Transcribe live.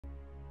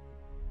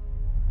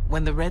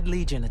When the Red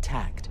Legion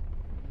attacked,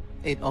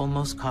 it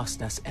almost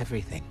cost us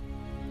everything.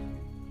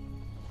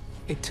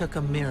 It took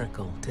a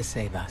miracle to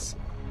save us.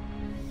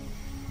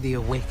 The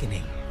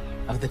awakening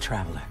of the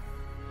Traveler.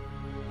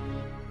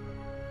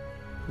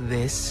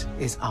 This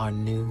is our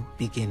new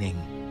beginning.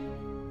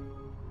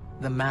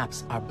 The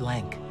maps are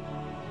blank.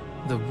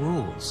 The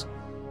rules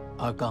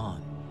are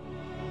gone.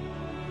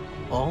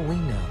 All we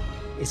know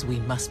is we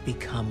must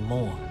become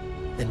more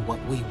than what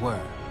we were.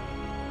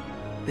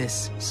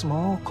 This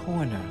small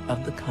corner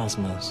of the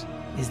cosmos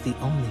is the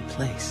only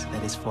place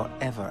that is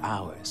forever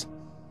ours.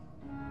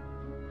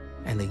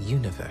 And the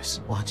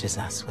universe watches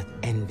us with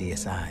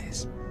envious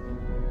eyes.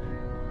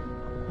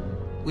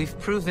 We've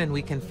proven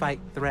we can fight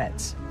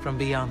threats from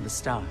beyond the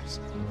stars.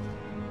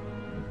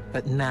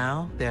 But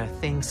now there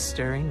are things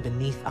stirring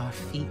beneath our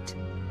feet,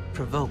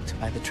 provoked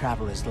by the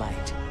Traveler's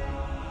light.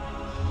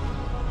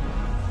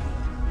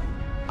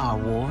 Our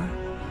war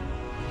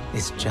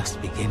is just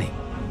beginning.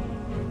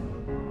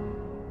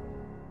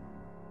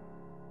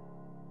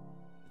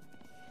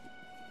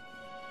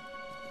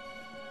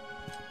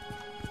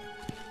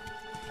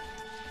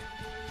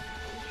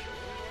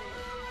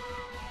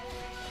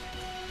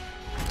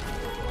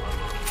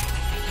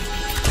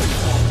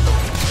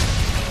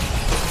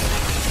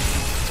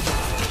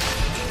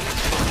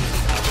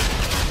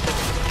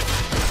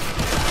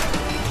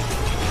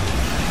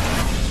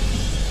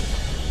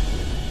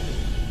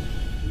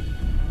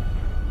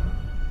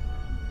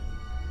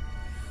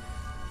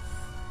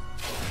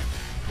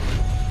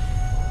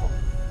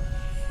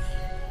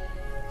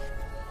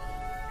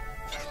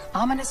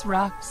 Ominous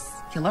rocks,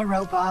 killer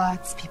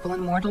robots, people in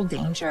mortal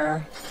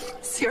danger.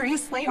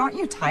 Seriously, aren't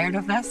you tired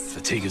of this?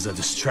 Fatigue is a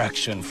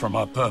distraction from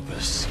our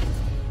purpose.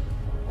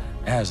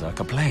 As are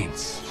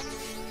complaints.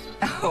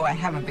 Oh, I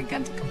haven't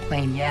begun to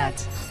complain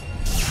yet.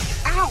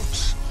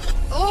 Ouch!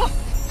 Ugh!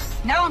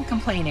 Now I'm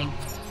complaining.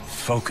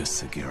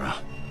 Focus, Sagira.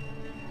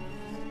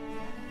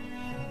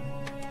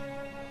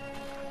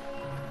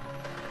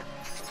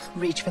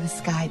 Reach for the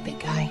sky, big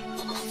guy.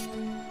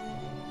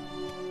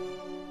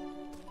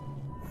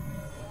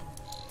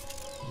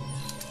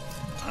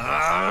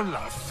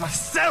 La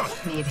facelle!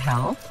 Need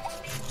help?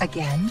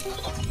 Again?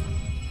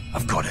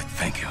 I've got it,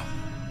 thank you.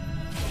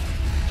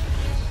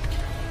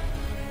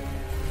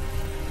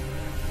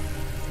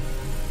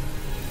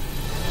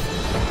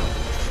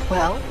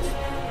 Well?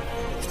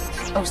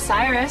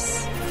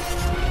 Osiris?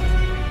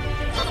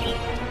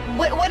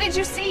 What did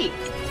you see?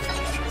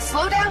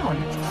 Slow down.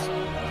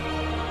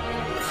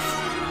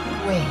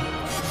 Wait.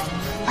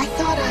 I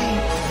thought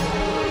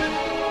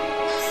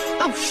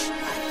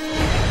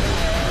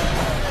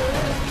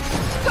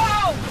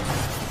Oh,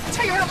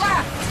 to your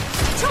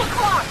left! 2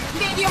 o'clock!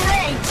 Medium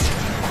range!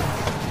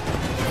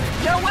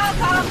 You're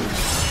welcome!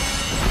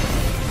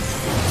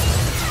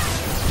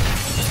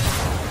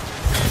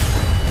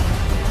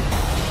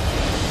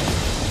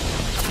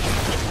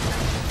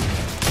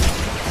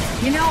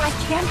 You know, I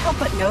can't help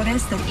but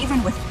notice that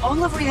even with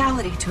all of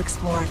reality to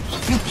explore,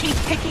 you keep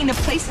picking the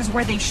places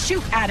where they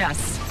shoot at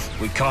us.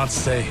 We can't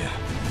stay here.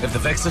 If the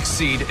Vex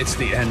succeed, it's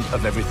the end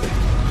of everything.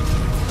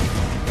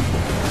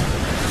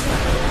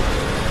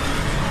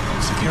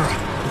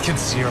 Sagira, we can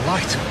see your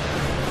light.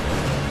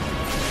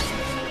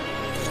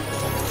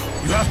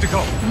 You have to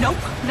go. Nope,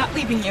 not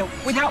leaving you.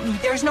 Without me,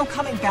 there's no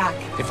coming back.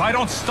 If I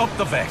don't stop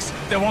the Vex,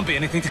 there won't be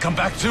anything to come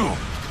back to.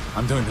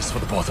 I'm doing this for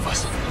the both of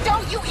us.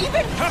 Don't you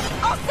even...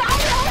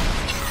 Osiris!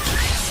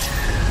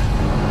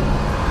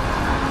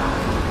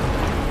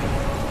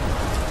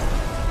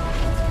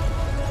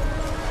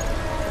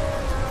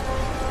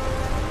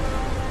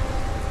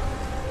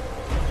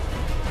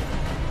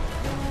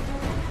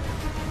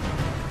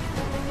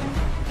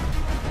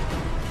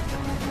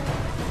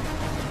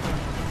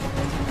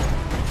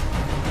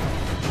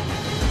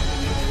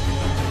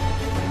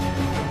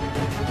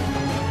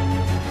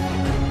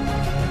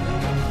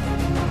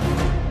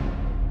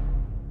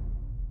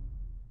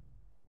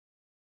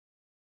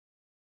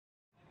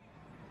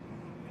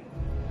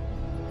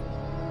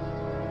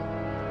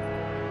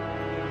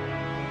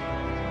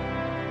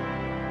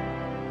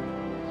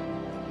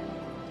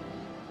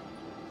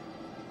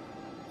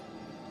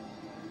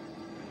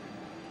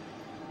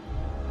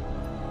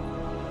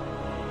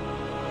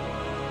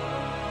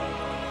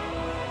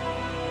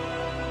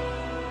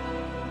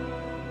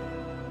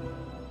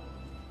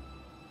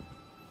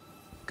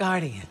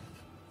 Guardian,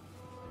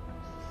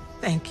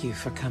 thank you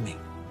for coming.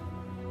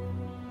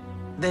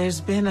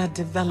 There's been a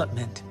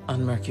development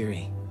on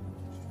Mercury.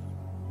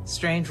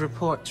 Strange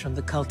reports from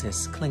the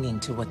cultists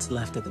clinging to what's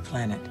left of the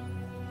planet.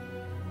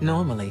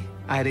 Normally,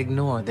 I'd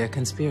ignore their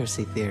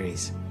conspiracy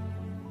theories.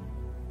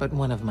 But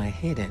one of my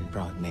hidden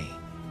brought me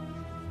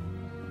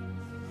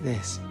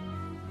this.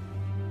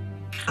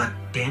 A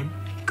dead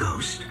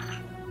ghost?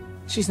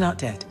 She's not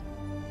dead.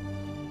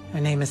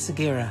 Her name is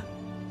Sagira.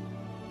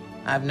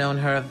 I've known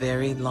her a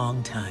very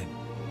long time.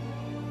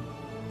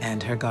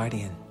 And her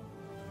guardian.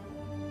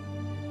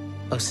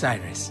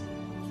 OSIRIS.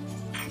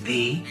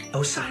 The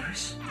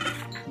OSIRIS?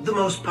 The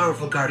most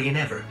powerful guardian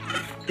ever.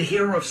 The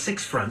hero of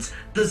 6 fronts.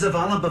 The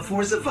Zavala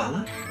before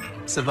Zavala?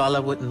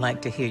 Zavala wouldn't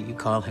like to hear you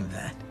call him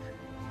that.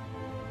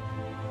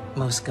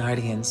 Most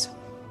Guardians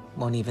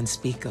won't even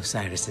speak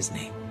Osiris's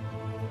name.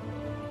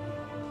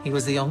 He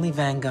was the only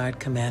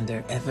Vanguard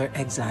commander ever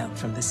exiled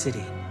from the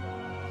city.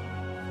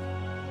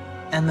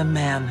 And the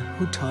man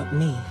who taught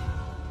me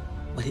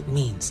what it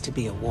means to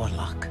be a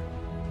warlock.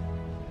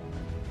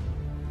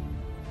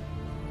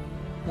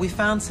 We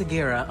found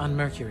Sagira on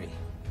Mercury,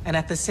 and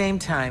at the same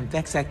time,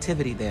 Vex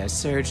activity there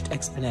surged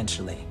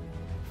exponentially.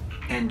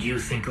 And you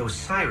think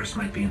Osiris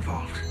might be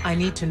involved? I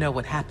need to know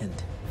what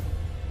happened,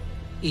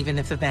 even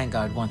if the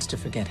Vanguard wants to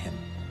forget him.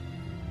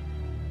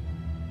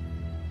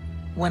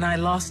 When I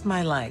lost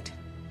my light,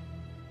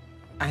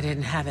 I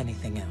didn't have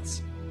anything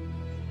else.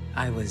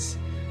 I was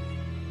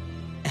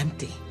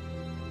empty.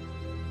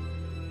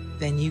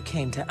 Then you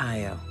came to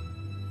Io,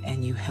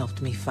 and you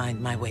helped me find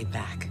my way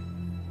back.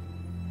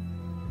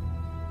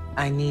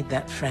 I need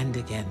that friend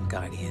again,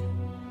 Guardian.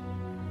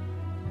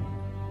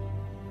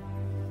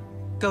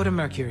 Go to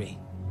Mercury.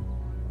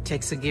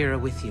 Take Sagira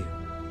with you.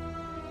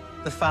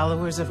 The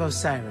followers of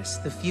Osiris,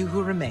 the few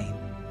who remain,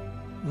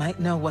 might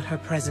know what her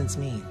presence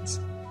means.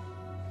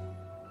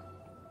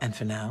 And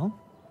for now,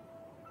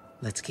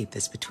 let's keep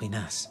this between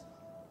us.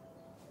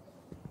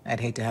 I'd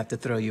hate to have to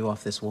throw you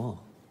off this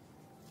wall.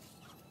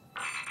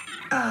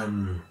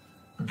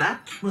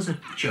 That was a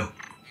joke,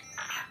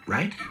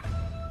 right?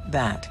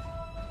 That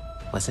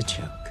was a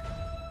joke.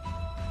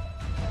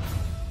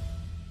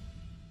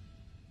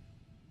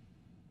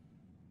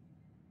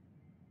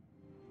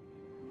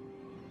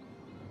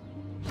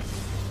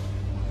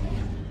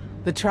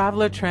 The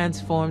Traveler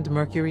transformed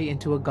Mercury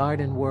into a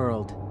garden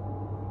world.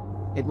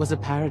 It was a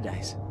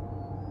paradise,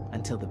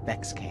 until the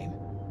Vex came.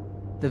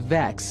 The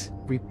Vex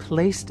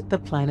replaced the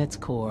planet's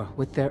core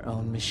with their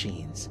own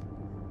machines.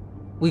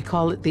 We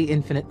call it the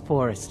Infinite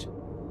Forest,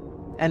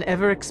 an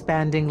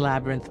ever-expanding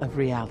labyrinth of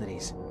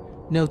realities.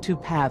 No two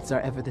paths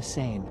are ever the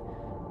same.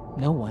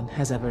 No one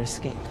has ever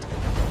escaped.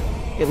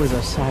 It was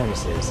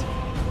Osiris's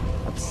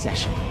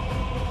obsession.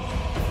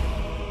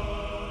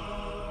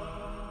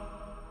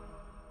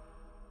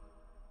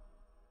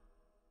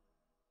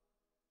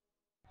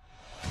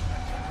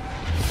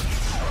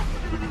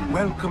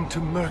 Welcome to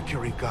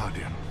Mercury,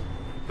 Guardian.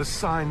 The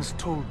signs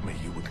told me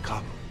you would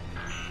come.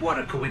 What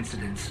a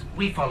coincidence.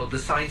 We followed the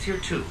signs here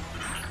too.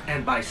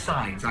 And by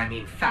signs, I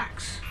mean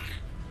facts.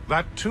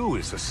 That too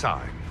is a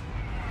sign.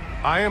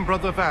 I am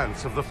Brother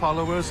Vance of the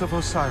followers of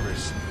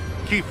Osiris,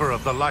 Keeper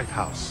of the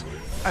Lighthouse,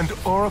 and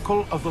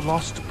Oracle of the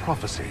Lost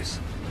Prophecies.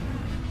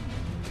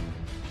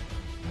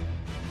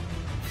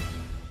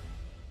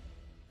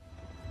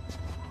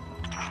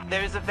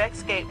 There is a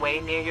Vex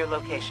gateway near your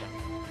location.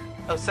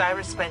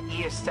 Osiris spent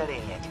years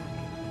studying it.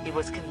 He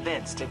was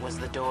convinced it was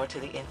the door to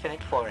the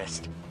Infinite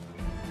Forest.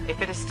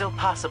 If it is still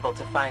possible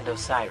to find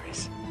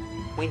Osiris,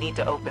 we need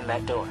to open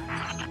that door.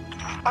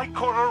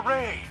 Ikora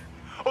Ray,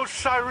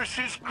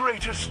 Osiris's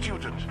greatest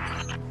student.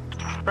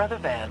 Brother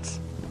Vance,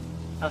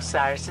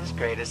 Osiris's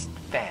greatest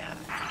fan.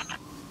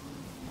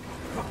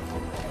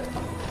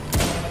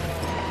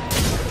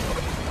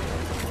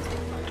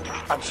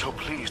 I'm so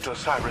pleased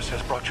Osiris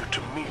has brought you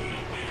to me,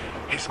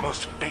 his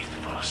most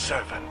faithful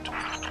servant.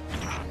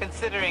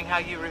 Considering how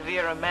you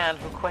revere a man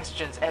who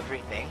questions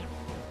everything,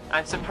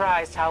 I'm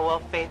surprised how well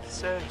faith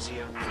serves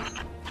you.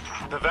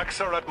 The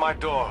Vex are at my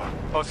door.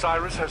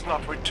 Osiris has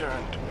not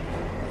returned.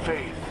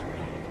 Faith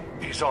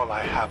is all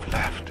I have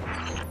left.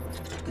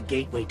 The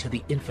gateway to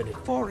the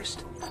Infinite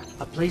Forest.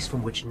 A place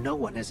from which no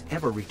one has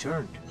ever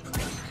returned.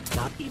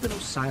 Not even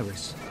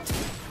Osiris.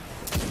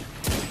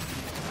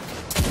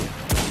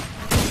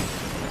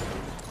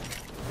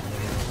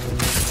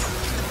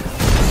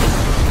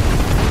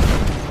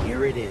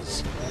 Here it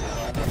is.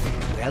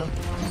 Well,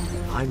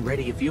 I'm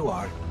ready if you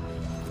are.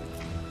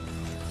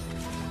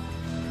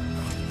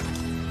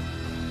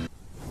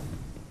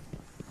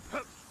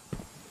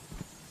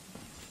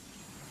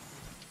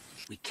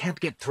 We can't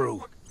get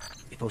through.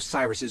 If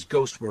Osiris's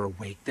ghost were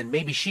awake, then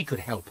maybe she could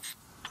help.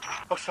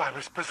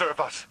 Osiris, preserve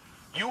us.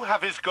 You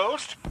have his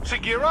ghost?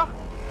 Sagira?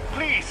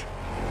 Please,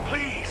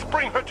 please,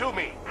 bring her to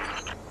me.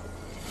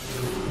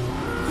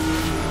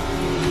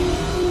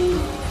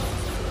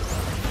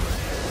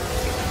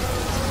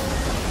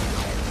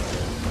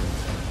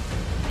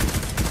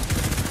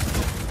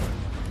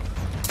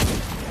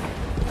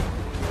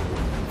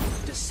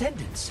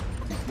 Descendants.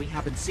 We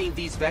haven't seen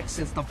these Vex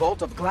since the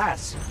Vault of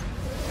Glass.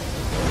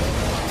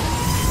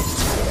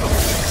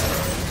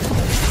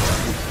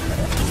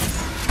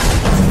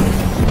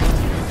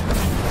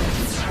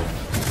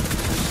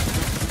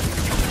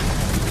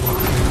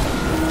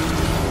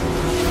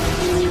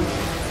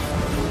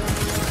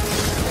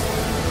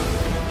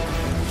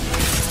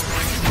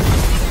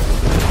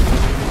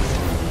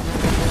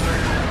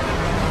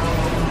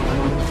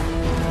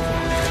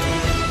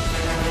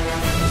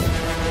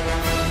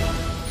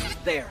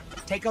 There,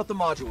 take out the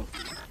module.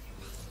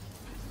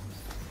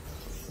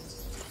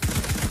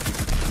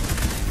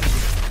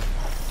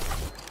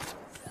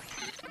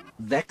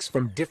 Vex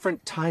from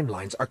different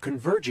timelines are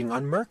converging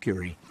on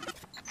Mercury.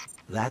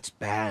 That's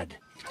bad.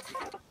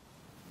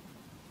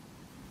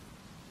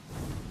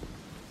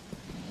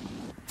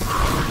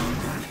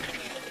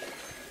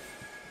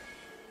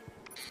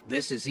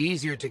 This is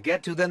easier to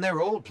get to than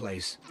their old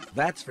place,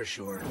 that's for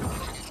sure.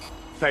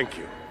 Thank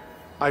you.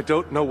 I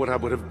don't know what I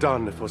would have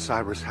done if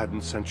Osiris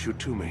hadn't sent you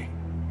to me.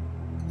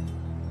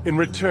 In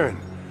return,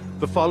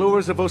 the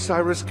followers of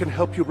Osiris can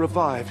help you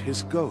revive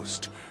his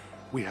ghost.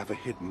 We have a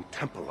hidden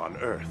temple on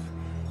Earth.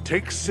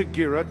 Take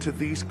Sagira to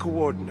these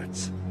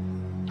coordinates.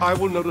 I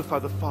will notify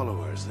the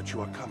followers that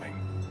you are coming.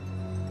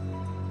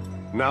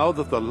 Now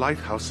that the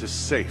lighthouse is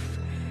safe,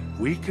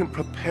 we can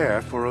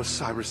prepare for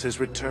Osiris's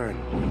return.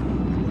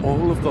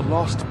 All of the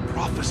lost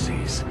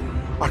prophecies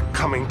are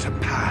coming to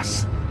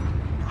pass.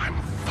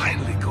 I'm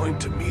finally going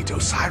to meet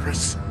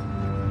Osiris.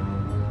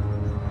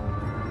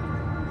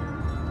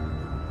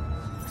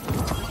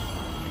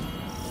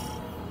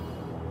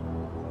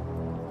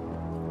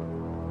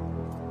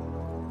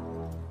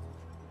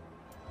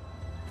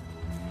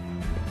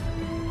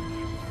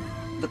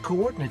 The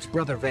coordinates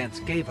Brother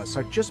Vance gave us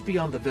are just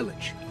beyond the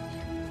village.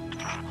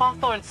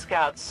 Hawthorne's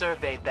scouts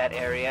surveyed that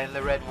area in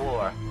the Red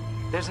War.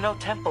 There's no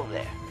temple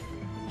there.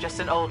 Just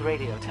an old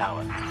radio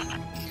tower.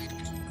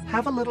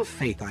 Have a little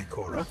faith,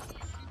 Ikora.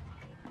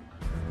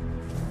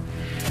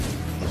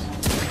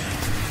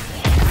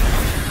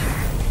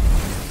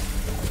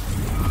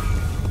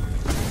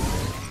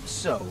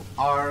 So,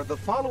 are the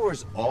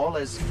followers all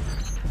as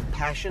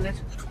passionate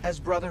as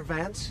Brother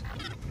Vance?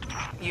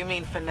 You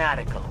mean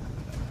fanatical?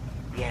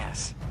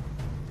 Yes.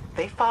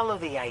 They follow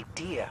the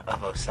idea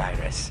of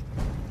Osiris.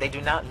 They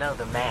do not know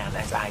the man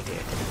as I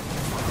did.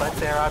 But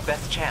they're our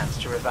best chance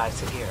to revive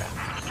Sagira.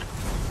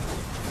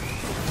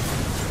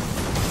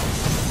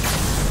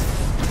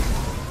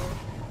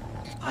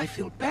 I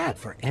feel bad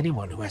for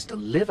anyone who has to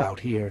live out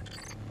here.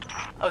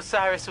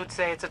 Osiris would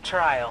say it's a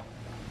trial.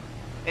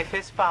 If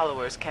his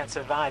followers can't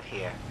survive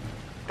here,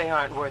 they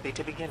aren't worthy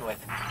to begin with.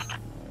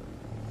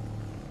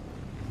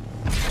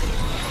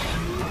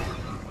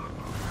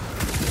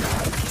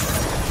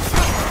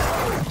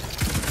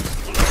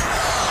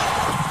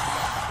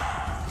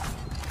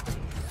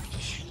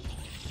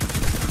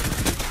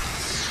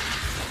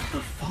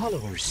 The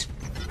followers.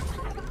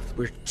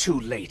 We're too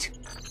late.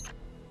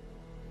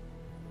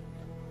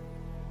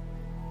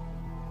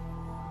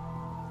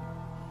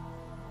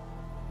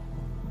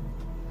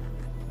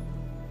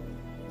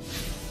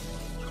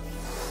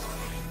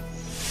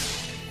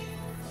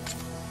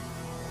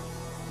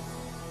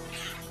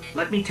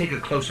 Let me take a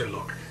closer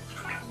look.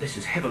 This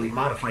is heavily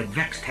modified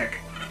Vex tech.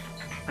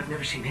 I've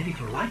never seen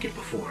anything like it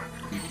before.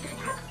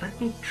 Let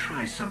me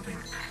try something.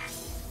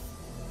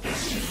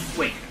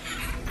 Wait.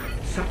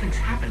 Something's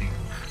happening.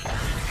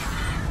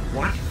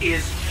 What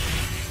is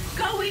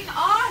Going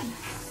on?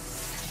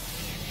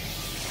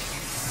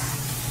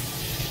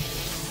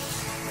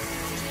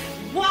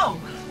 Whoa!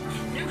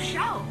 New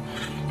show.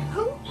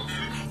 Who?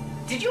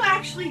 Did you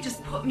actually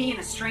just put me in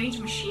a strange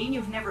machine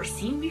you've never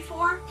seen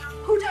before?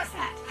 Who does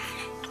that?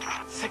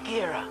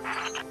 Sagira.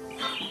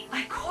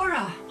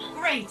 Ikora.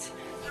 Great.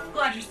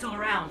 Glad you're still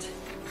around.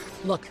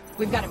 Look,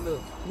 we've got to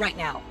move, right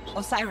now.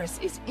 Osiris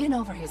is in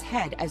over his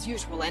head, as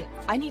usual, and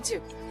I need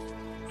to...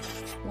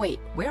 Wait,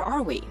 where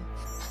are we?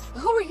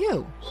 Who are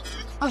you?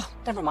 Oh,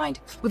 never mind.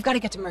 We've got to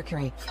get to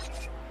Mercury.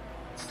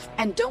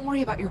 And don't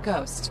worry about your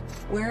ghost.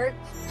 We're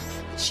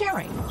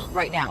sharing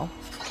right now.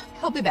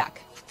 He'll be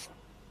back.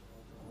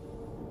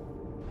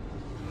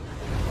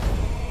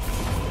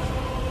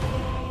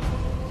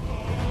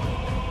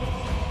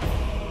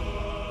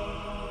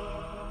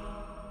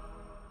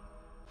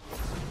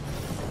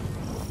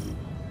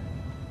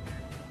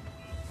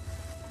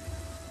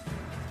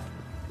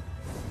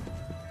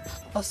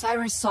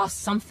 Osiris saw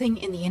something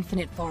in the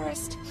Infinite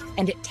Forest,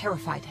 and it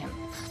terrified him.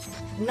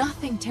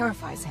 Nothing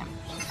terrifies him.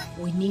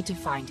 We need to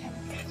find him.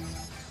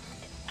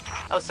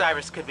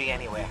 Osiris could be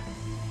anywhere.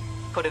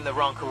 Put in the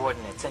wrong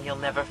coordinates and you'll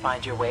never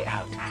find your way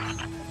out.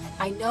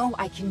 I know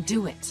I can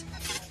do it.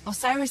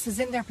 Osiris is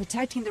in there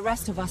protecting the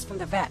rest of us from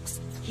the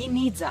Vex. He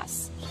needs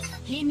us.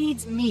 He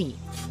needs me,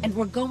 and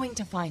we're going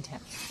to find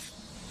him.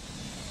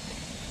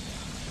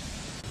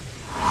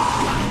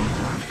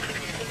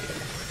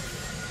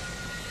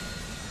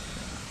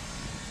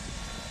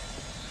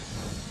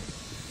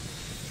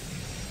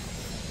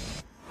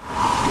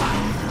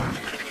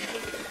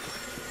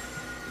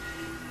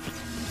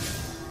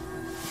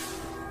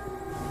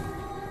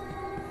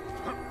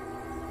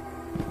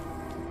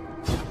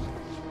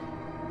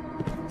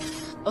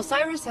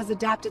 Osiris has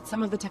adapted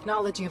some of the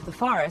technology of the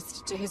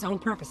forest to his own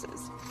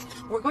purposes.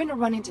 We're going to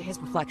run into his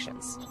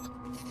reflections.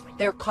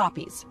 They're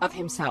copies of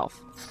himself,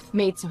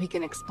 made so he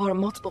can explore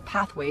multiple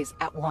pathways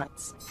at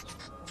once.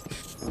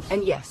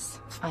 And yes,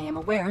 I am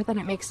aware that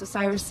it makes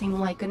Osiris seem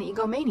like an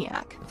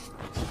egomaniac.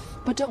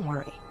 But don't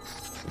worry,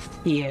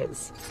 he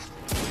is.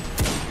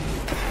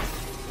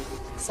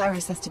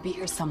 Osiris has to be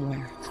here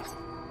somewhere.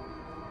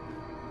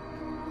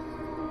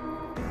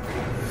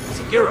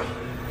 Sagira,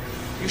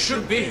 you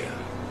should be here.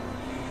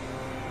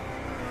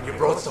 You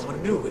brought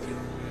someone new with you.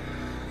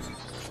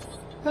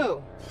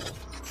 Who?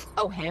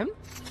 Oh, him?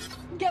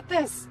 Get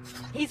this.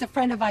 He's a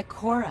friend of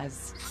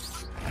Ikora's.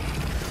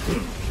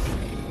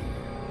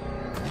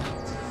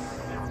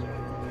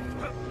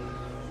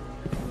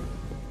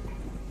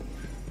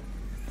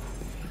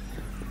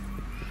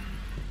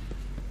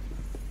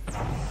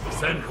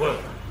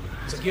 word.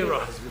 Sagira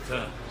has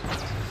returned.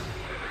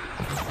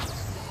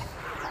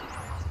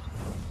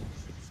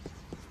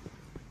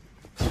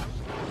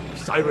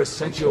 Cyrus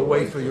sent you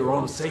away for your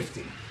own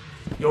safety.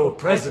 Your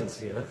presence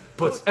here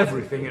puts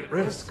everything at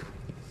risk.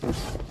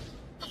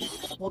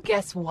 Well,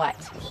 guess what?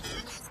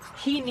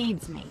 He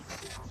needs me.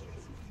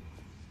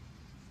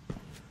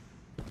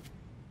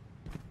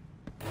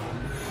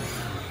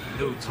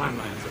 New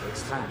timelines are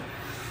expanding.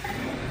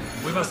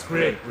 We must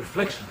create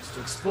reflections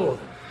to explore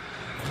them.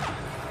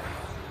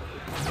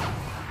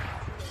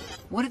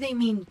 What do they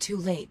mean, too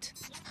late?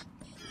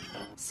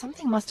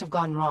 Something must have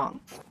gone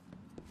wrong.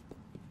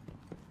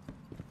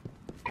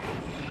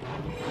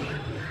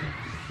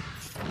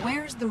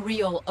 Where's the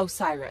real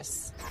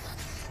Osiris?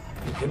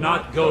 You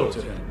cannot go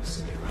to him,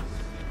 Sagira.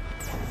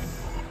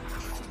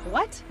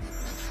 What?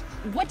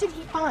 What did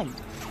he find?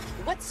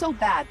 What's so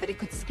bad that it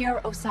could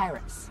scare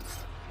Osiris?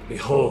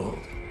 Behold,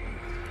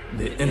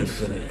 the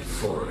infinite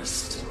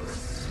forest.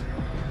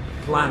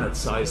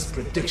 Planet-sized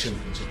prediction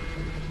engine,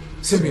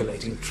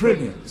 simulating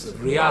trillions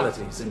of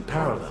realities in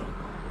parallel,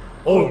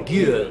 all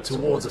geared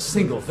towards a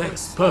single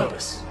vexed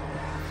purpose.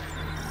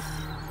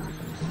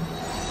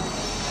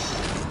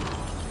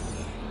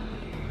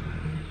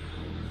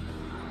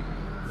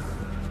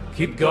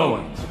 Keep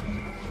going.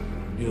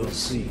 You'll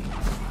see.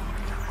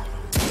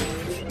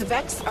 The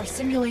Vex are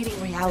simulating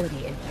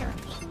reality in here,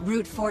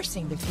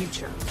 brute-forcing the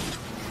future.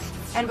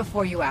 And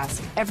before you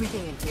ask,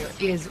 everything in here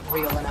is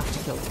real enough to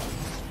kill you.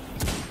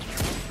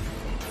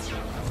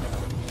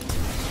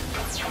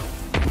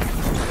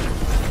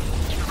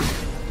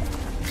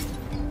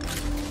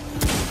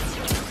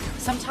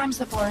 Sometimes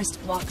the forest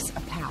blocks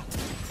a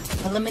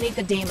path. Eliminate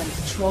the daemon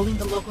controlling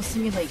the local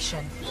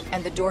simulation,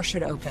 and the door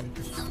should open.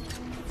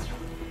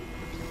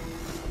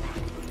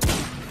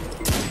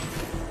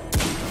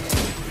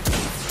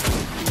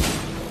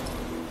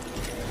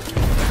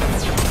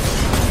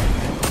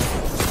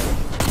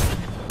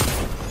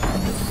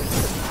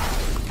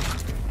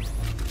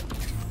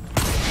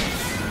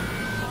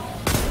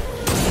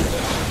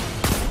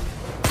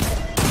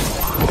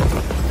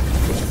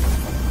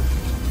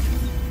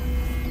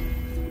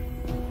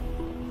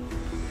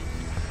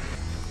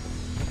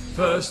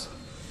 First,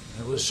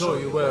 I will show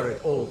you where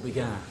it all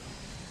began.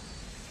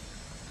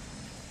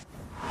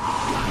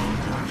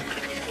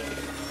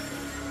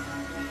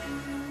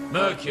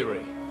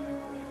 Mercury.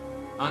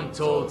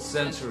 Untold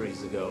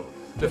centuries ago,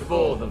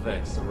 before the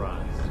Vex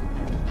arrived.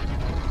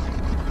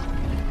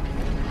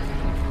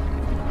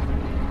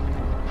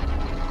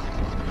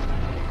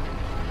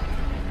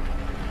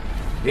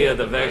 Here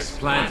the Vex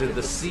planted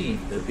the seed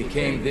that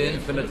became the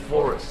infinite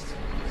forest.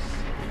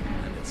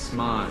 And it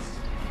smiled.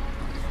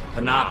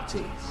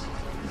 Panoptes.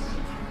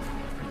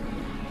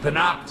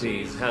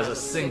 Panoptes has a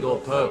single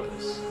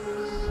purpose.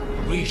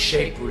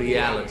 Reshape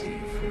reality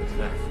for the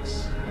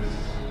Vex.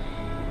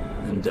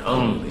 And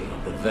only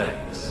the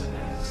Vex.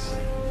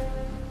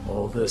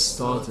 All this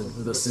started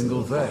with a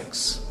single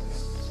Vex.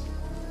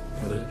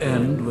 Will it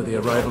end with the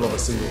arrival of a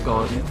single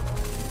Guardian?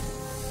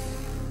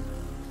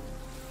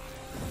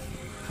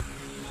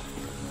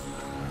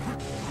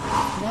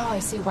 Now I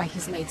see why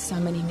he's made so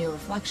many new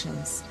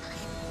reflections.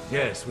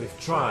 Yes, we've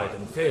tried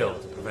and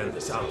failed to prevent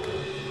this outcome.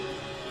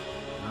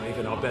 Now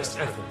even our best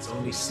efforts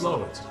only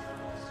slow it.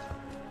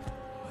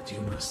 But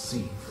you must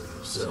see for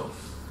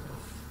yourself.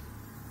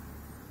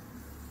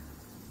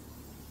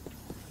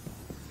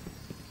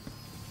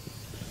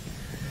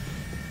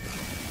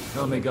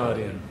 Tell me,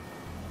 Guardian,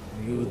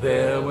 were you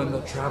there when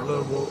the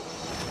Traveler woke?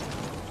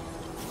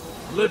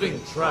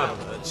 Living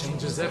Traveler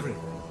changes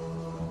everything.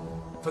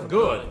 For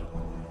good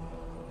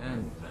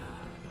and bad.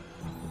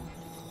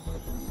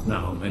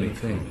 Now many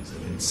things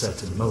have been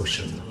set in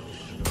motion.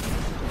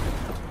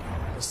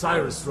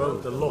 Osiris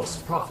wrote the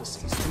lost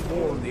prophecies to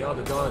warn the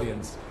other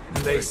Guardians,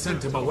 and they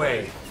sent him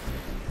away.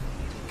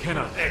 You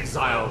cannot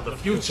exile the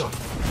future.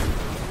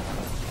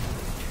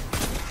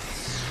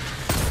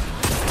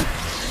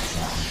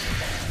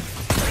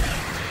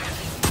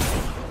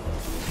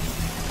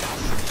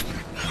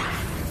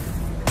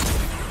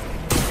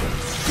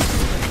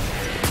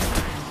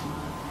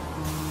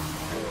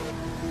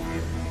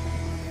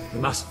 We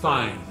must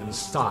find and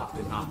stop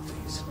the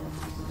Panoptes.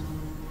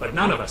 But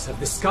none of us have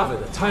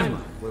discovered a timeline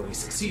where we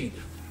succeed.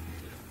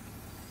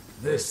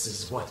 This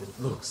is what it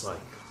looks like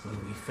when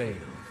we fail.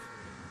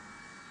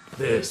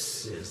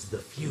 This is the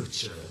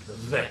future the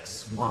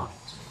Vex want.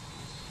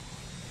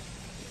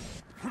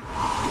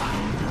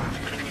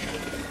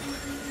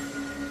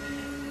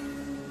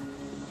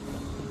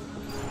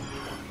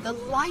 The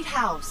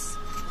lighthouse!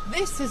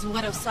 This is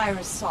what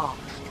Osiris saw.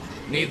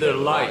 Neither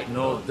light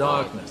nor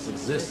darkness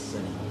exists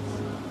anymore.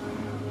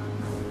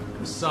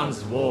 The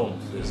sun's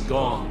warmth is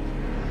gone.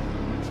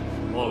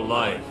 All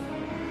life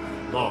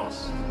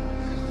lost.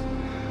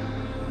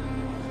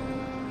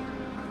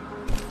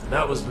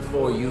 That was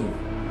before you.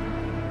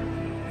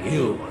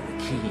 You are the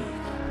key.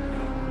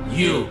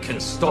 You can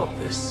stop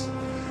this.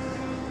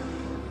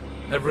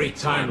 Every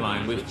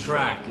timeline we've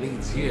tracked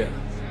leads here.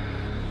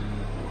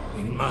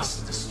 We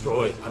must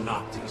destroy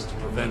Panoptes to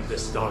prevent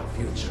this dark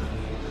future.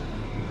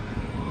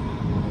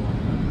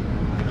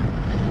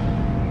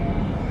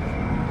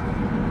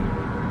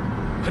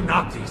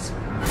 Panoptes!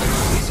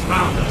 He's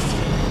found us!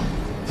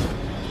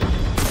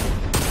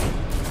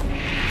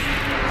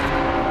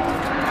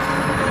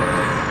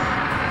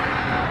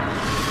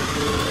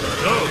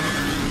 Go!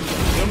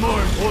 You're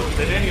more important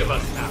than any of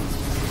us now.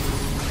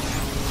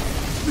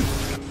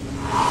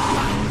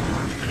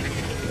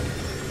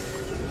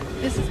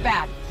 This is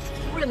bad.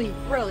 Really,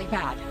 really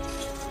bad.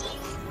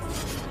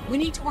 We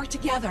need to work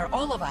together,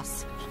 all of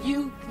us.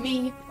 You,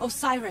 me,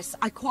 Osiris,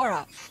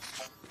 Ikora.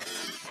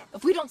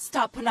 If we don't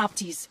stop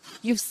Panoptes,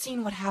 you've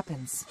seen what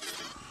happens.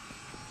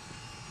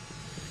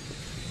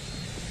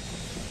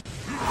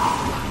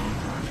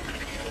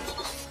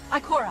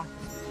 Ikora,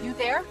 you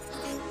there?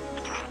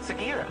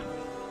 Sagira,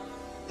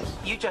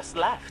 you just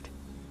left.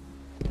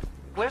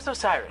 Where's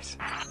Osiris?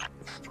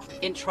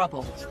 In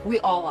trouble. We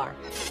all are.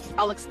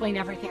 I'll explain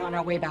everything on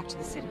our way back to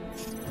the city.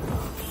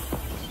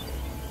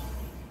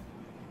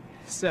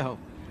 So,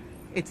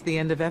 it's the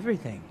end of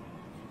everything.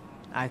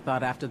 I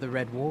thought after the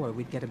Red War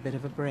we'd get a bit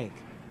of a break.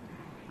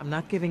 I'm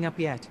not giving up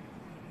yet.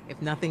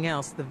 If nothing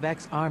else, the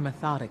Vex are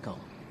methodical.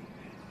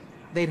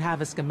 They'd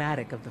have a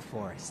schematic of the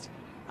forest,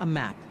 a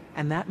map,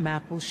 and that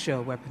map will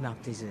show where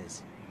Panoptes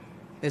is.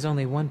 There's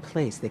only one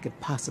place they could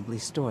possibly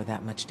store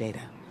that much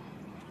data.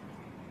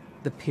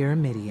 The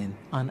Pyramidion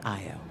on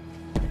Io.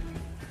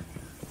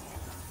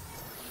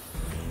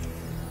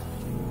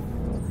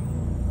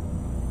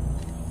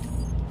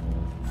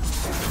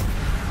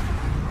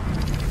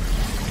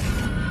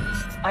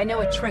 I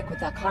know a trick with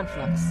that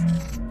conflux.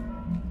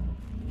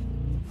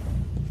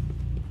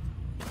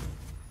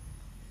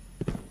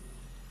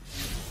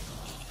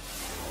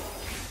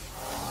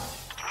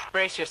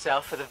 Brace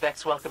yourself for the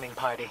Vex welcoming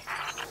party.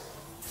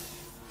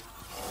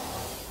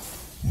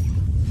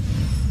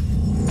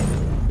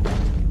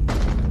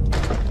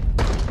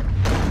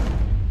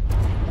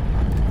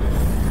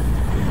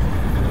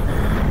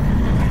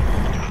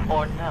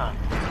 Or not.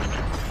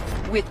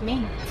 With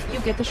me, you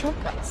get the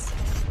shortcuts.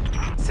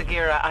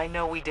 Sagira, I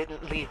know we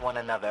didn't leave one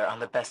another on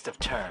the best of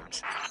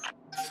terms.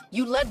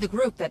 You led the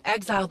group that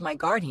exiled my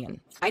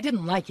guardian. I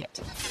didn't like it.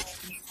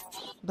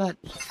 But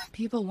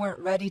people weren't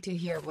ready to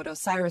hear what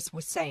Osiris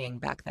was saying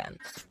back then.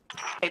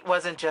 It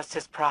wasn't just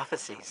his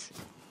prophecies.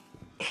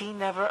 He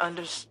never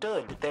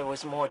understood there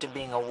was more to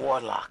being a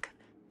warlock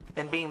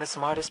than being the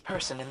smartest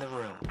person in the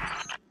room.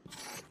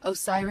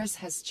 Osiris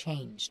has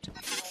changed.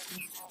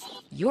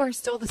 You're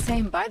still the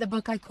same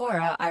by-the-book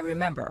Ikora I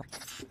remember.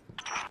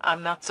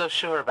 I'm not so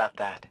sure about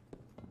that.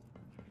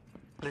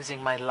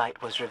 Losing my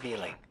light was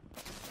revealing.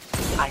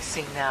 I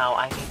see now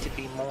I need to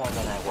be more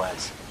than I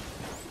was.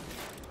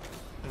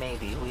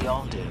 Maybe we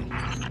all do.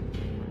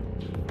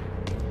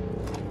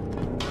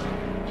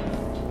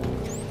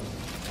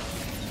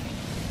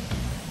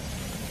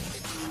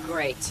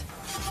 Great.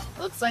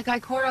 Looks like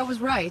Ikora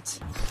was right.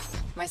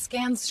 My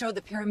scans show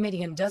the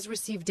Pyramidion does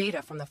receive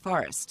data from the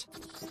forest.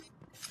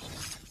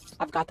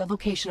 I've got the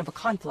location of a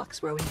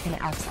conflux where we can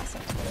access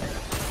it.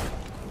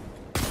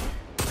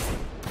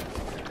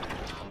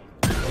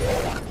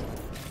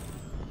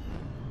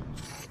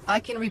 I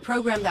can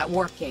reprogram that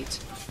warp gate.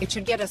 It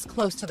should get us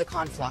close to the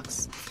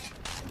conflux.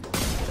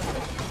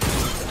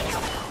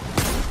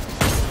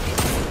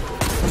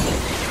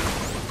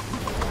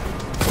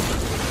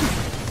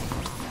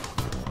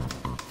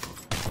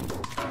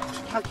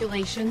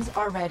 Calculations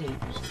are ready.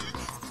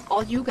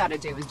 All you gotta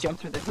do is jump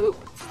through the hoop.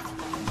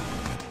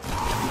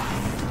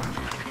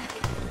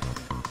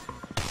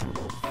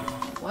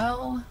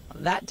 Well,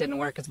 that didn't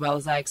work as well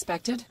as I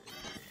expected.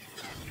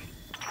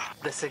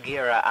 The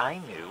Sagira I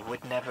knew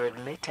would never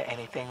admit to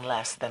anything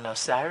less than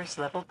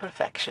Osiris-level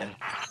perfection.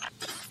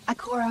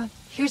 Ikora,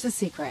 here's a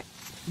secret.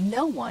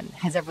 No one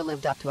has ever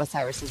lived up to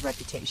Osiris's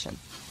reputation.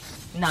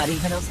 Not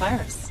even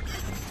Osiris.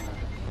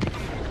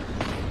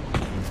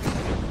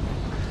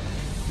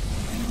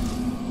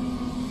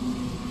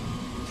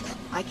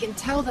 I can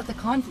tell that the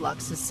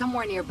conflux is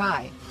somewhere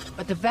nearby,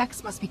 but the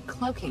Vex must be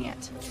cloaking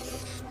it.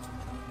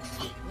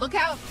 Look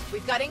out!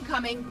 We've got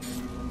incoming!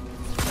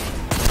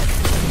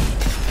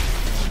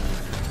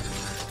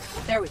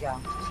 There we go.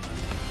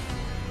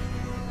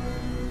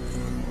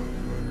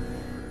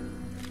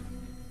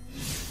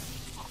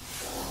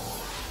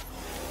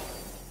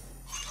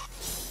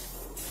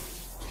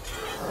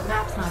 The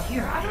map's not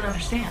here. I don't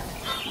understand.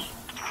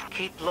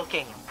 Keep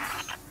looking.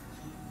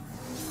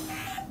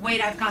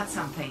 Wait, I've got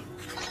something.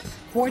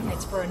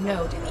 Coordinates for a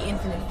node in the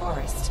Infinite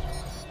Forest.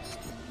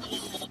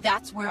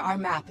 That's where our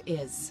map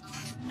is.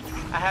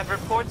 I have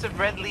reports of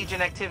Red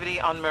Legion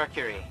activity on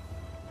Mercury.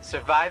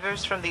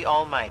 Survivors from the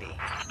Almighty.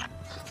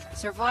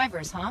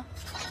 Survivors, huh?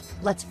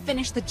 Let's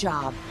finish the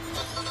job.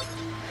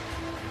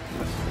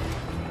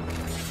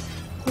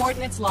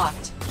 Coordinates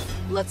locked.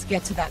 Let's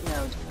get to that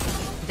node.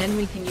 Then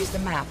we can use the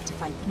map to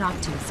find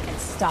Panoptes and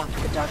stop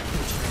the Dark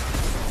Future.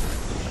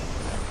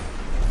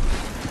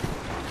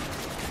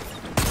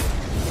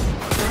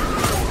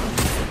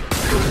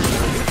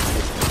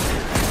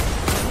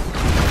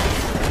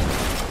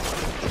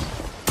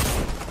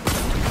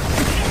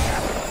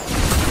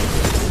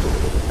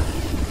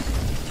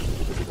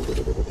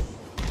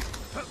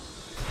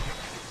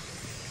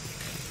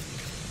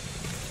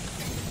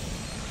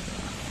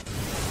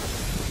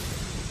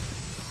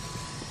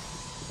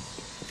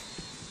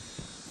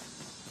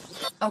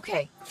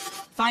 Okay.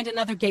 Find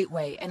another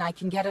gateway, and I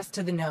can get us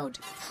to the node.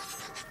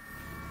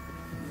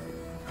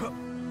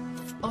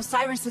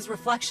 Osiris's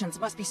reflections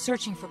must be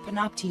searching for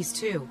Panoptes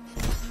too.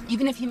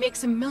 Even if he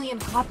makes 1,000,000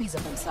 copies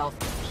of himself,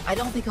 I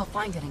don't think he'll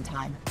find it in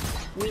time.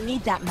 We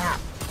need that map.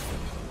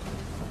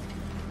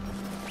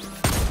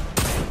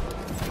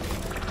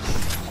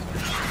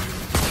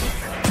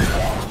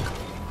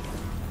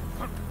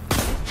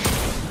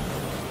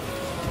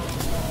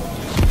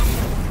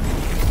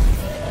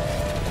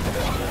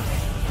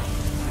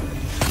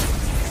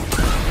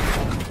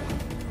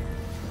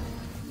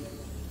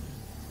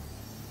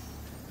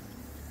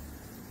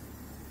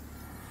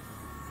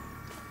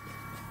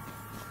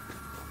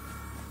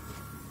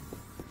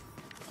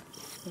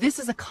 This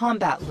is a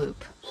combat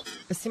loop,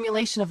 a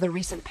simulation of the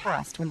recent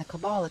past when the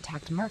Cabal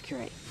attacked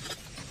Mercury.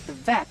 The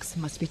Vex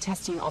must be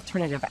testing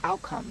alternative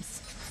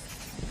outcomes.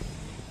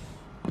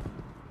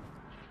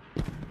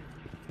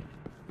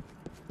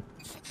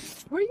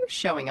 Were you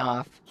showing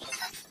off?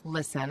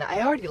 Listen,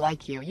 I already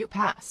like you. You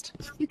passed.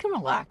 You can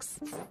relax.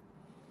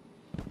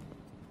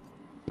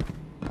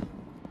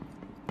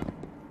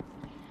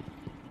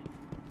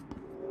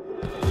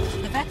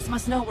 The Vex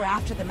must know we're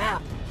after the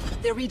map.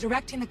 They're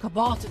redirecting the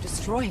Cabal to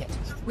destroy it.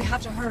 We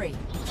have to hurry.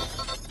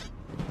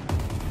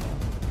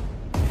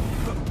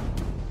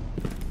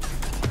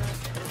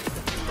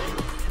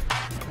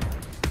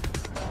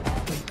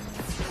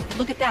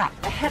 Look at that,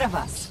 ahead of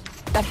us.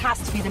 That has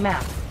to be the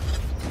map.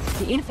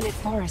 The Infinite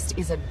Forest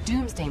is a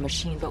doomsday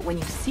machine, but when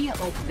you see it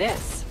like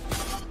this,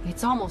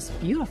 it's almost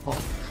beautiful.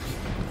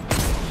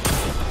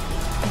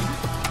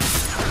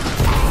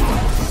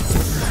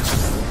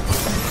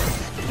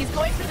 He's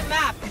going for the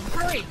map.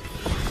 Hurry!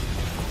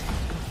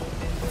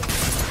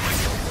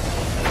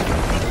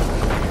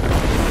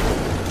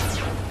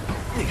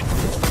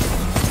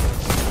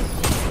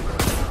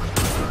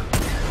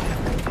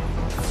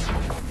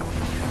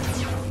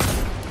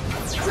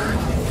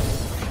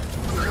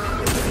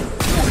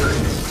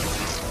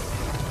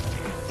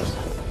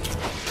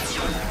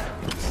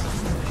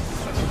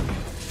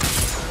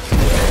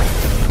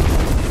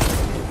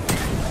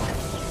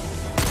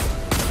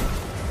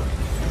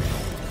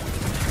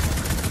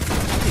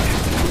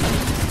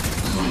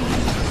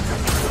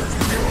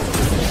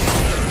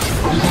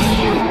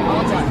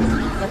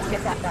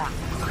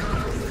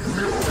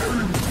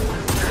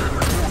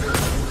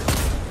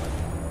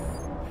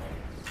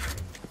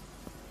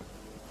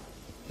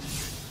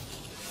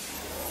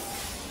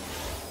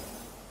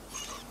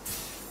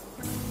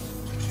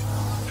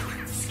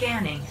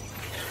 Scanning.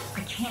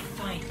 I can't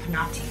find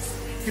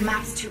Panoptes. The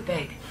map's too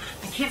big.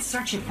 I can't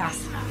search it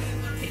fast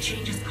enough. It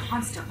changes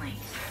constantly.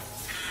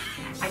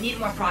 I need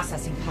more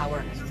processing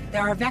power.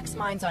 There are Vex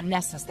mines on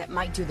Nessus that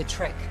might do the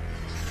trick.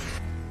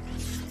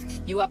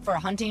 You up for a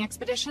hunting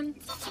expedition?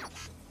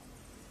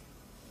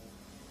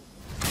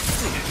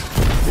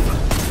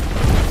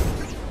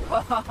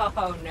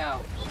 Oh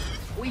no.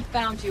 We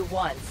found you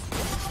once.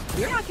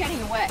 You're not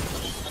getting away.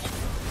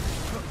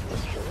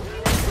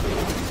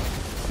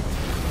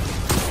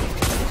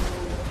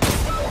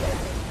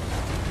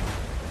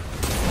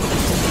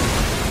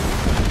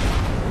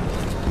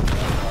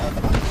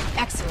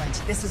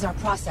 Excellent. This is our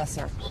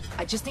processor.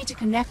 I just need to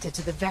connect it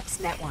to the Vex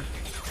network.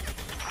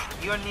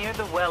 You're near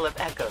the Well of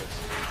Echoes.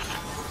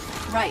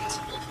 Right.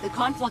 The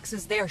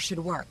confluxes there should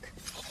work.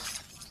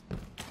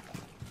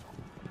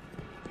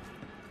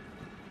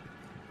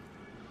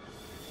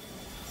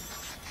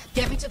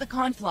 Get me to the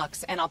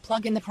conflux, and I'll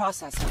plug in the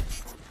processor.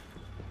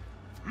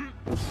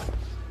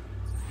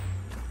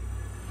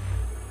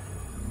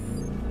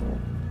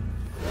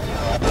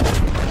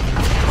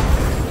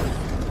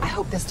 I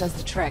hope this does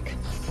the trick.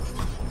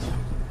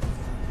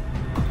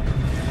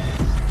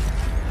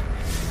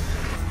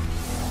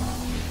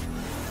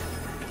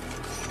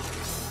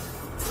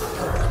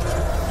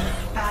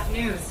 Bad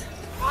news.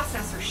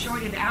 Processor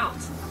shorted out.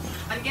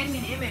 I'm getting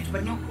an image,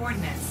 but no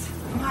coordinates.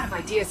 I'm out of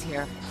ideas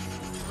here.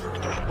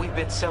 We've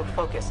been so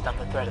focused on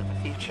the threat of the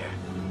future.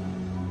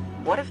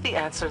 What if the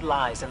answer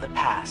lies in the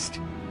past?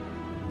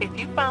 If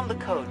you found the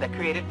code that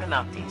created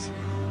Panoptes,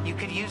 you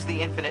could use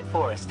the Infinite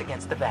Forest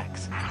against the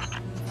Vex.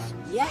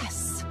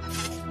 Yes!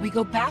 We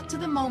go back to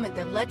the moment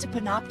that led to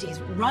Panoptes,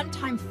 run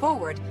time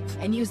forward,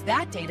 and use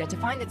that data to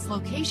find its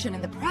location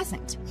in the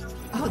present.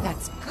 Oh,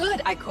 that's good,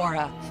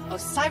 Ikora.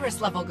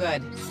 Osiris level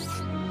good.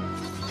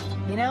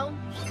 You know,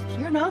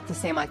 you're not the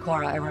same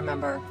Ikora I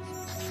remember.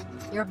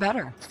 You're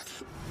better.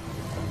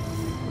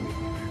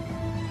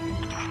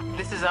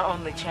 This is our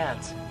only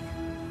chance.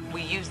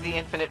 We use the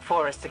Infinite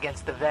Forest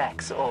against the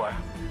Vex, or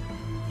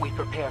we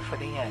prepare for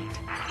the end.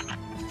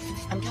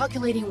 I'm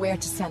calculating where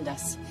to send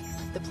us.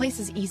 The place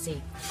is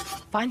easy.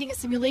 Finding a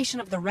simulation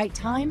of the right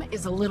time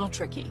is a little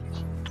tricky.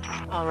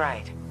 All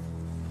right.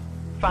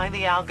 Find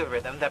the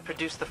algorithm that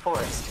produced the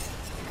forest.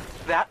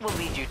 That will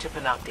lead you to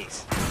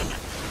Panoptes.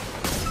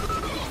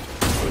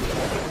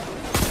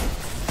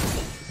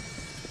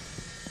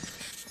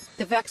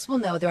 The Vex will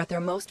know they're at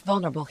their most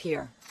vulnerable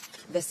here.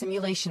 The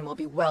simulation will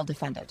be well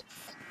defended.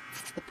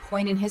 The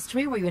point in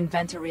history where you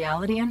invent a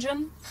reality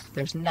engine?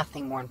 There's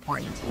nothing more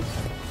important.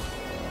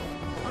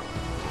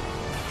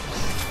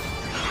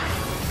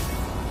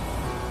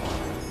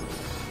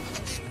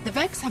 The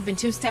Vex have been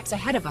 2 steps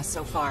ahead of us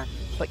so far,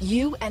 but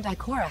you and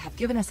Ikora have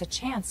given us a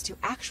chance to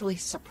actually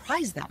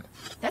surprise them.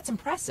 That's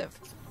impressive.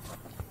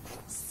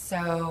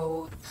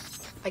 So,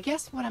 I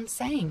guess what I'm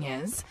saying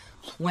is,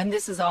 when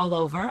this is all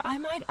over, I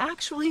might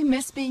actually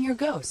miss being your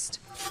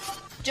ghost.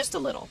 Just a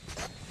little.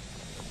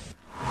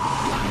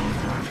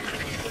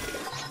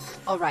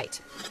 All right,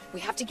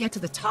 we have to get to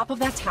the top of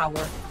that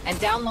tower and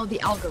download the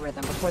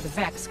algorithm before the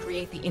Vex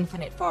create the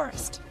infinite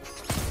forest.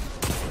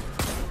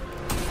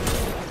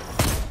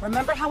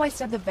 Remember how I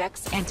said the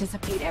Vex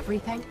anticipate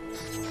everything?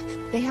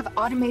 They have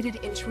automated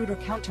intruder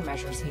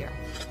countermeasures here.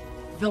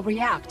 They'll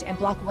react and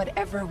block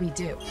whatever we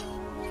do.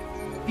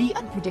 Be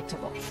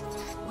unpredictable.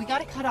 We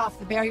gotta cut off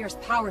the barrier's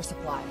power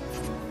supply.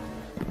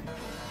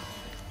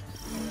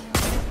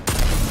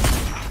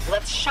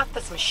 Let's shut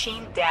this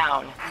machine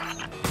down.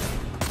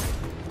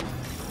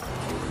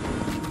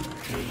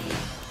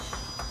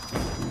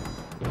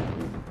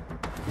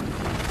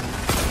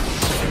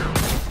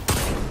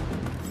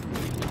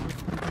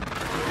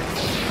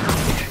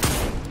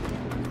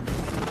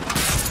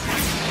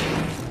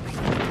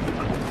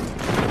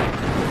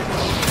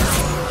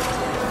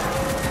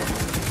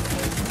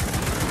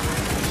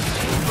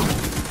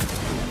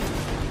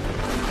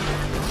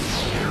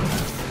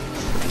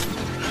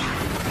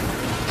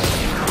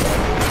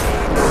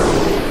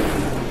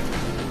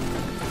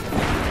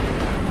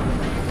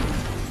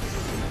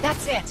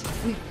 That's it.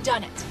 We've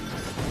done it.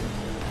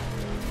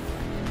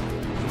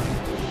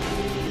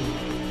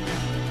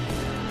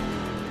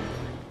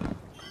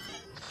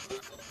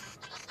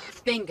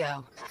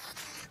 Bingo.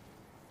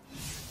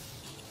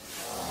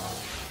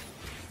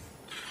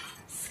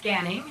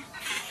 Scanning.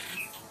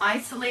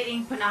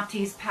 Isolating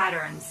Panoptes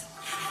patterns.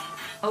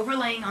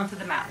 Overlaying onto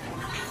the map.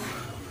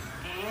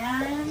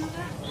 And...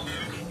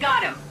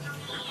 got him!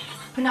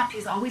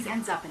 Panoptes always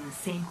ends up in the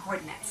same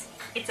coordinates.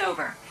 It's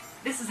over.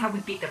 This is how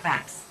we beat the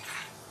Vex.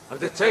 I've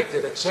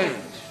detected a change.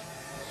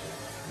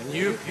 A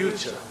new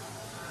future.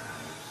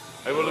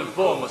 I will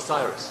inform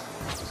Osiris.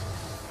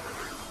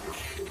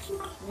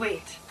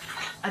 Wait.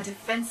 A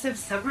defensive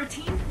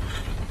subroutine?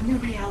 New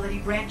reality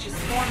branch is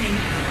forming.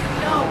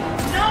 No!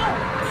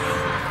 No!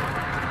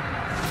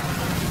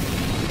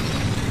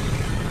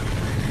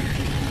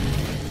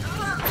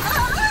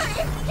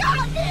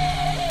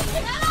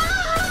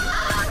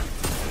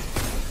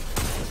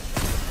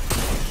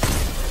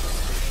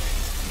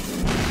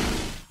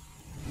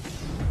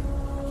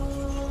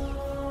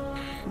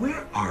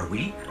 Where are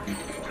we?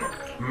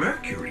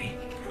 Mercury?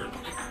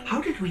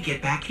 How did we get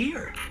back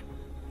here?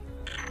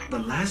 The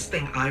last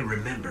thing I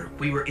remember,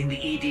 we were in the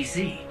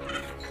EDZ.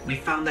 We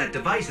found that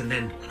device and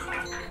then...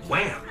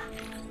 wham!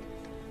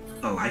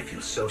 Oh, I feel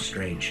so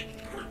strange.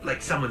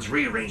 Like someone's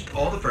rearranged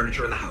all the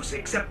furniture in the house,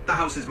 except the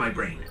house is my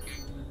brain.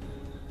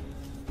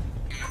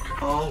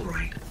 All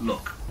right,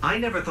 look, I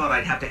never thought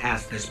I'd have to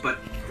ask this, but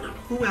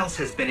who else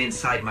has been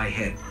inside my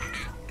head?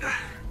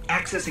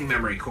 Accessing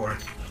memory core.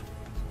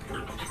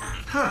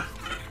 Huh,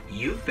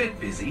 you've been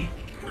busy.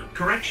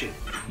 Correction,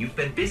 you've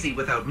been busy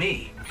without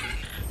me.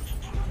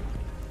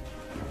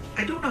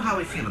 I don't know how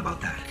I feel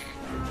about that.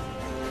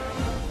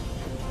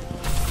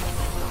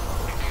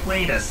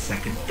 Wait a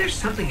second, there's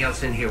something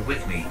else in here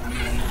with me.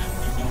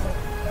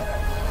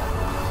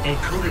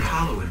 Encoded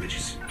hollow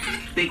images.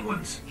 Big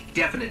ones.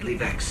 Definitely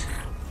Vex.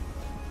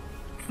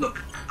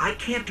 Look, I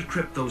can't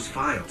decrypt those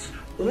files,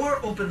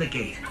 or open the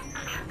gate.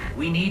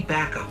 We need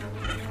backup.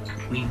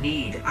 We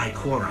need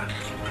Ikora.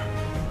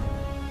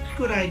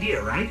 Good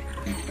idea, right?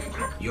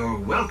 You're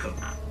welcome.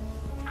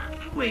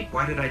 Wait,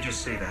 why did I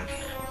just say that?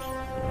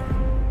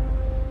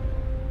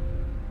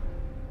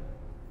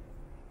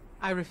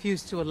 I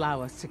refuse to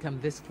allow us to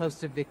come this close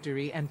to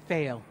victory and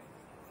fail.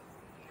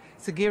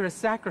 Sagira's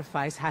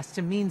sacrifice has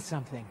to mean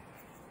something.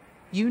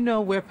 You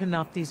know where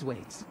Panoptes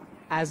waits,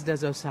 as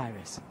does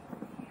Osiris.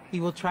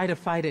 He will try to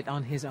fight it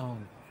on his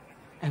own.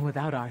 And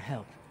without our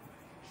help,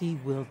 he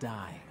will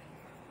die.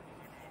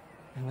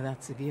 And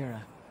without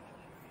Sagira,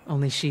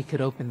 only she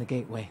could open the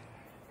gateway.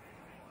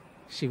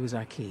 She was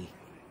our key.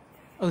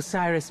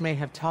 Osiris may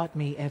have taught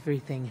me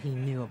everything he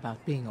knew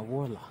about being a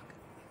warlock.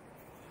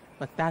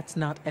 But that's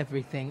not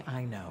everything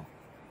I know.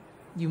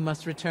 You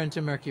must return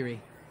to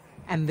Mercury.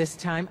 And this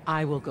time,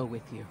 I will go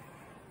with you.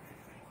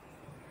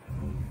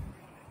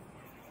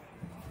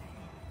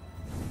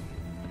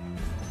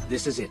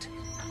 This is it.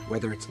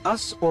 Whether it's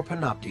us or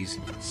Panoptes,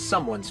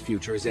 someone's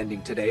future is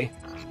ending today.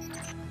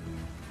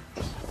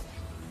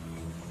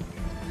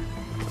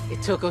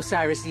 It took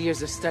Osiris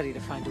years of study to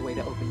find a way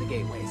to open the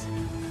gateways.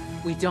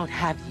 We don't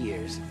have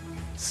years.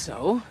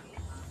 So...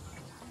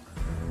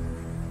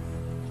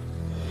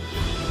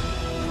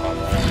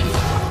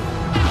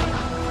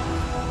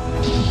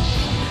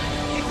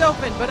 it's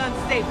open, but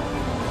unstable.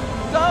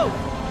 Go!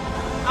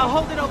 I'll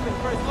hold it open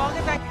for as long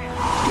as I can.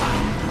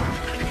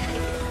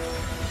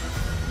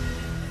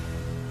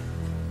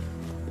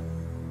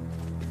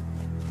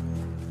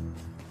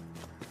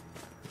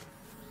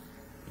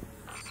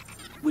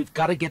 We've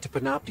got to get to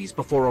Panoptes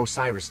before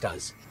Osiris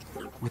does.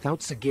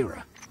 Without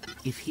Sagira,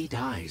 if he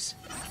dies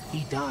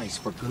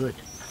for good.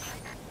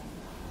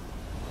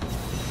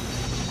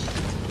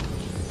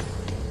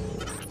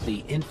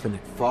 The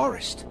infinite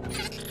forest.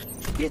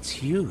 It's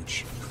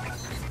huge.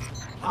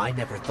 I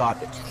never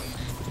thought that.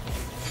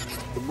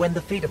 When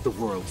the fate of the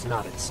world's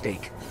not at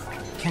stake,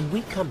 can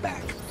we come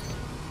back?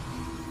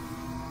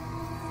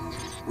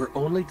 We're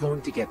only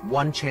going to get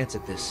one chance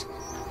at this.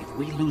 If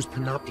we lose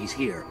Panoptes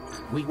here,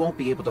 we won't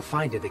be able to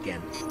find it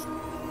again.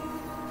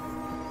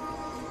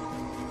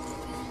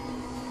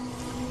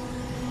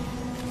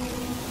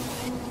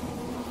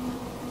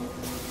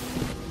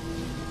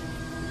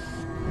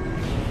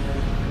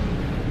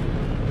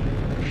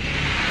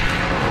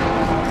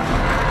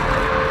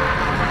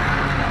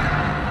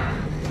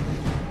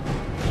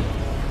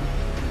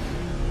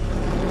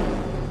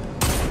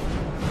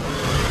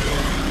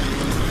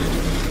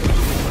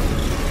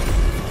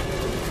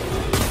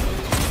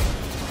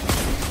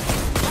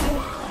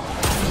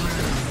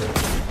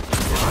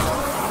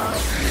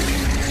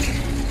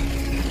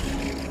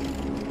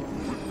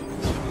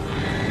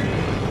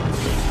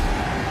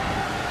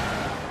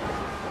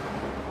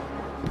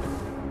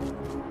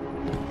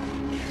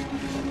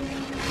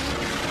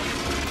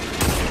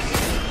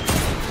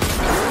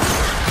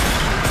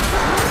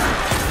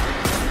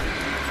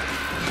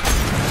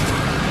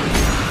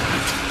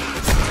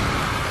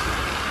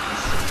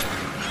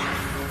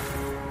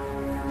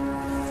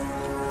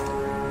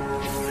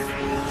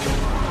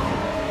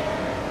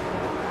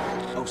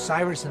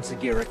 Osiris and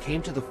Sagira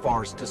came to the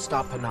forest to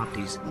stop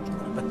Panoptes,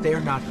 but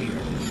they're not here.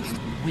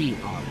 We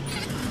are.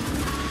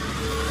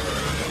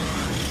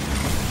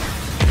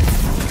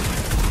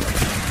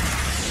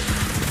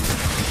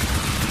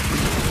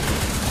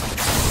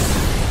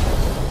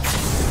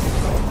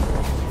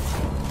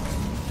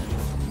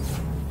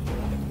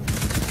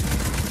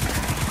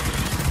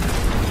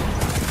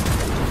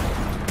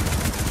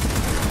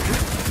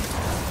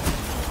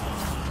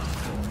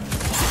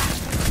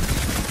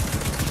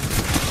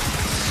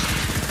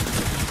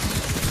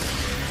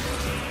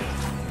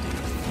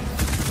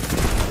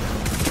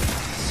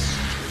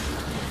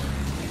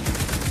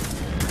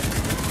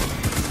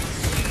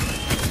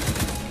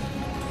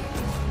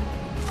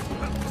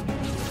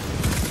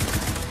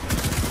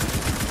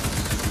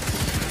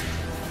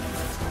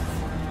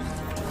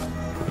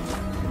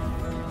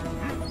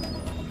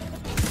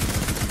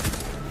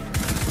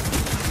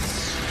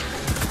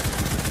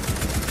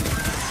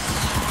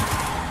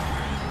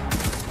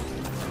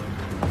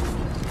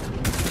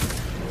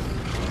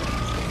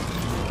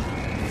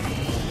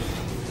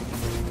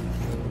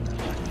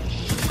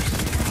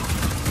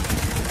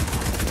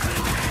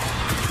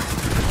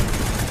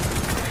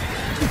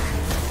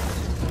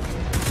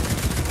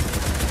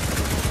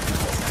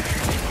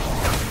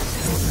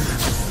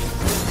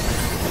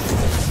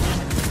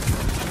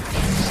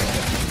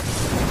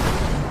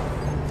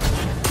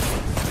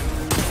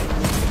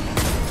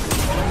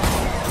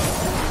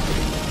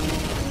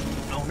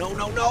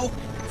 No!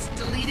 It's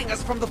deleting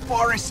us from the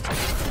forest!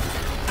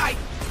 I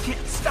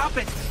can't stop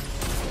it!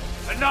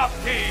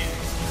 Panoptes!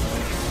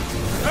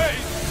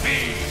 Face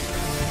me!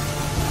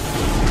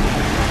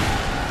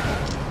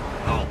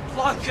 I'll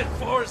block it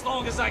for as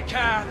long as I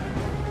can.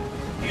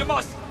 You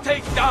must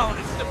take down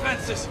its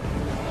defenses.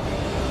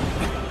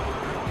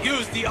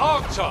 Use the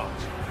arc charge.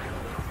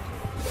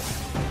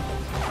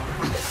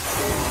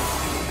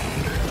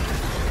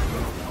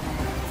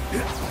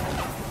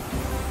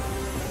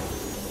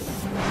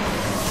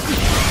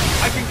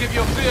 I can give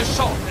you a clear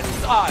shot at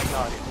its eye,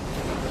 Guardian.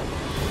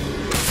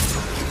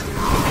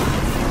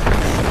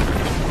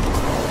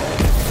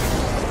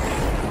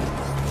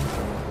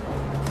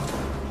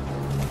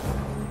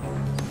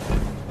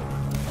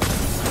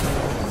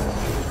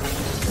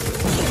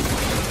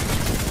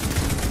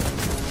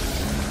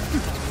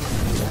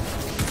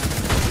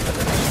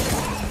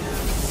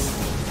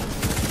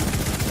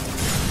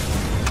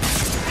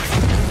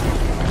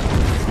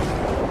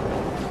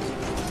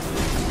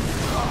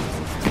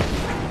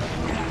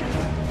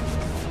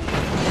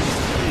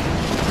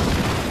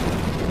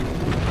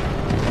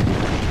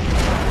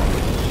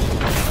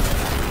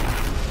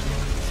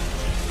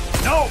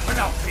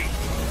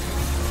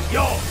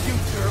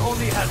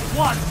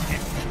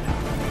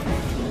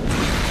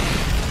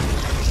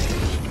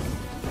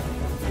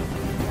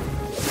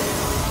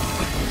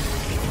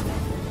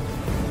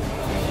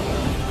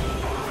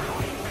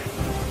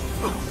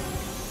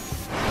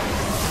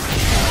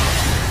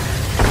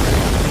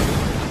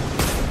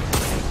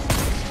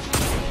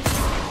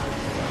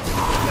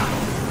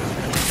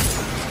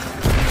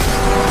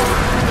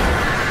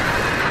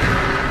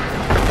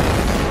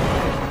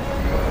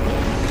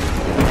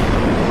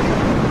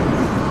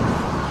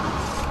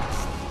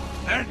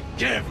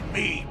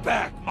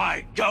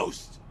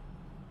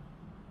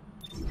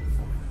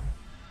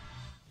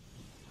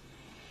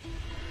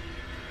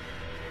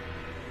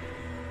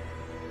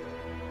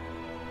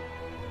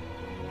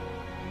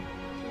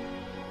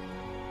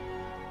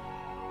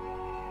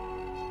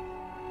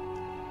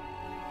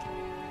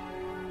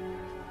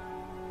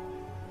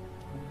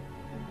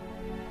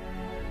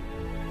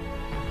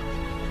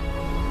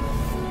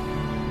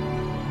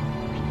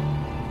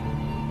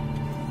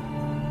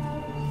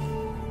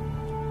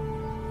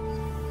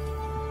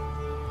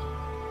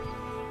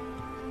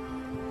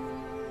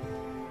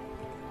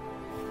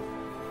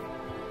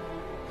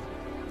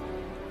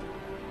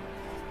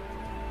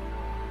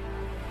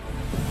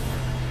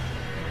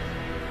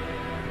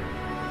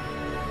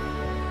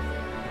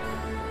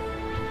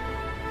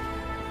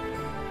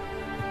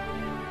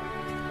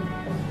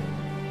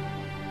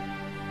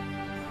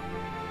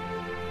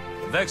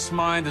 Vex's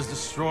mind is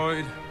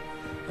destroyed,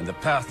 and the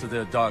path to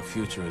their dark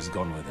future is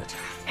gone with it.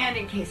 And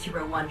in case you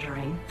were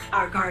wondering,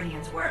 our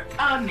guardians were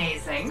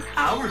amazing.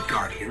 Our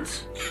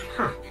guardians?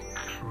 Huh.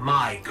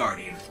 My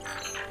guardian.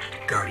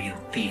 Guardian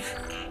thief.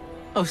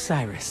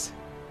 Osiris,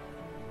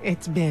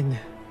 it's been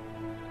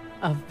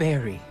a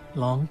very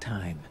long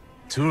time.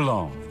 Too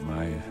long,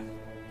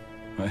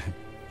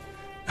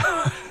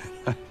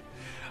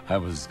 I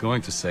was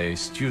going to say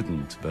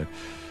student, but...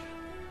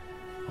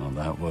 well,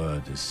 that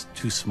word is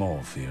too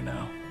small for you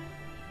now.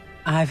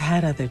 I've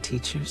had other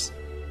teachers.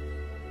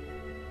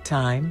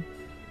 Time.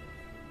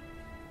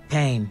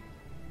 Pain.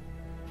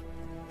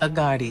 A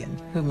guardian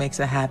who makes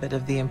a habit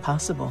of the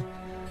impossible,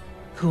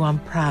 who I'm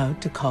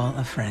proud to call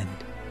a friend.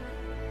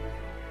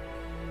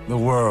 The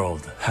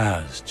world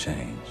has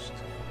changed.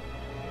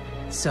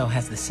 So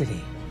has the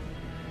city.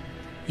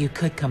 You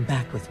could come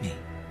back with me.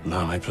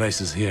 No, my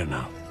place is here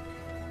now.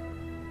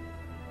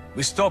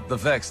 We stopped the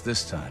Vex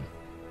this time,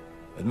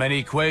 but many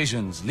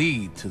equations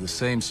lead to the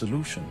same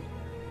solution.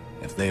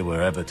 If they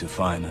were ever to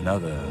find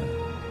another...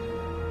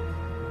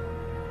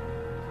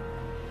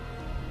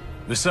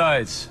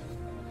 Besides,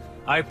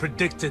 I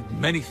predicted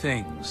many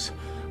things,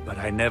 but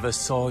I never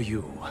saw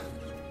you.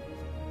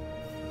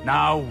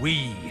 Now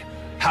we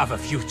have a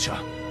future.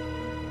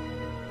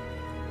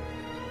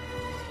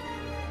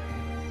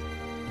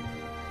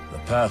 The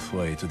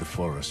pathway to the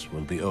forest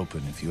will be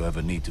open if you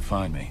ever need to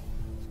find me.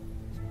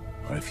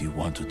 Or if you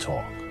want to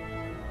talk.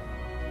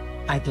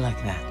 I'd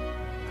like that.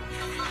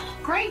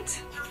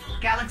 Great.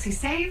 Galaxy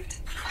saved.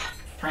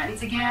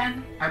 Friends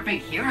again. Our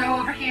big hero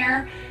over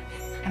here.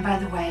 And by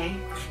the way,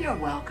 you're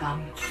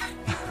welcome.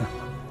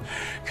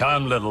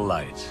 Come, little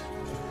light.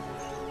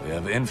 We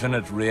have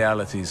infinite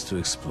realities to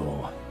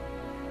explore.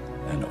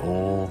 And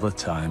all the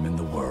time in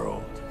the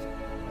world.